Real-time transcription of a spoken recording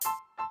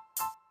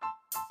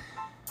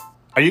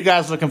Are you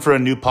guys looking for a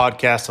new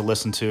podcast to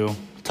listen to?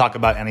 Talk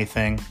about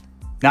anything?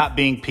 Not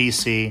being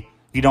PC.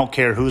 You don't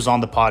care who's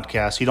on the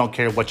podcast. You don't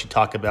care what you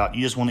talk about.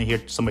 You just want to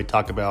hear somebody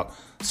talk about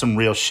some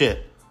real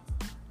shit.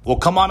 Well,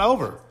 come on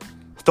over.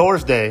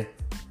 Thursday,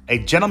 a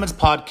gentleman's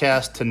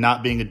podcast to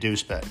not being a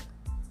douchebag.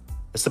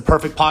 It's the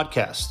perfect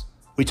podcast.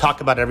 We talk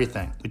about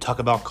everything. We talk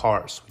about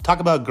cars. We talk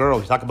about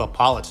girls. We talk about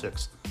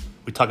politics.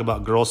 We talk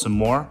about girls some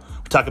more.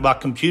 We talk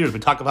about computers. We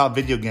talk about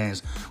video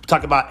games. We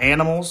talk about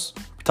animals.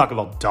 We talk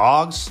about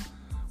dogs.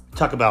 We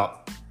talk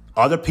about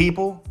other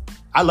people.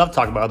 I love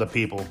talking about other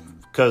people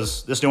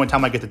because this is the only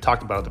time I get to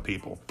talk about other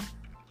people.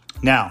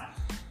 Now,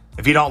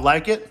 if you don't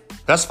like it,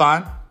 that's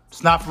fine.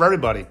 It's not for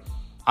everybody.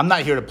 I'm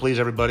not here to please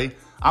everybody.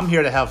 I'm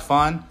here to have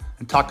fun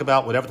and talk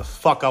about whatever the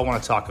fuck I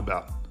want to talk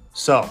about.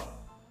 So,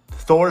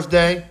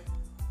 Thursday,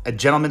 a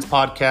gentleman's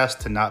podcast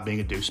to not being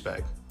a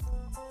douchebag.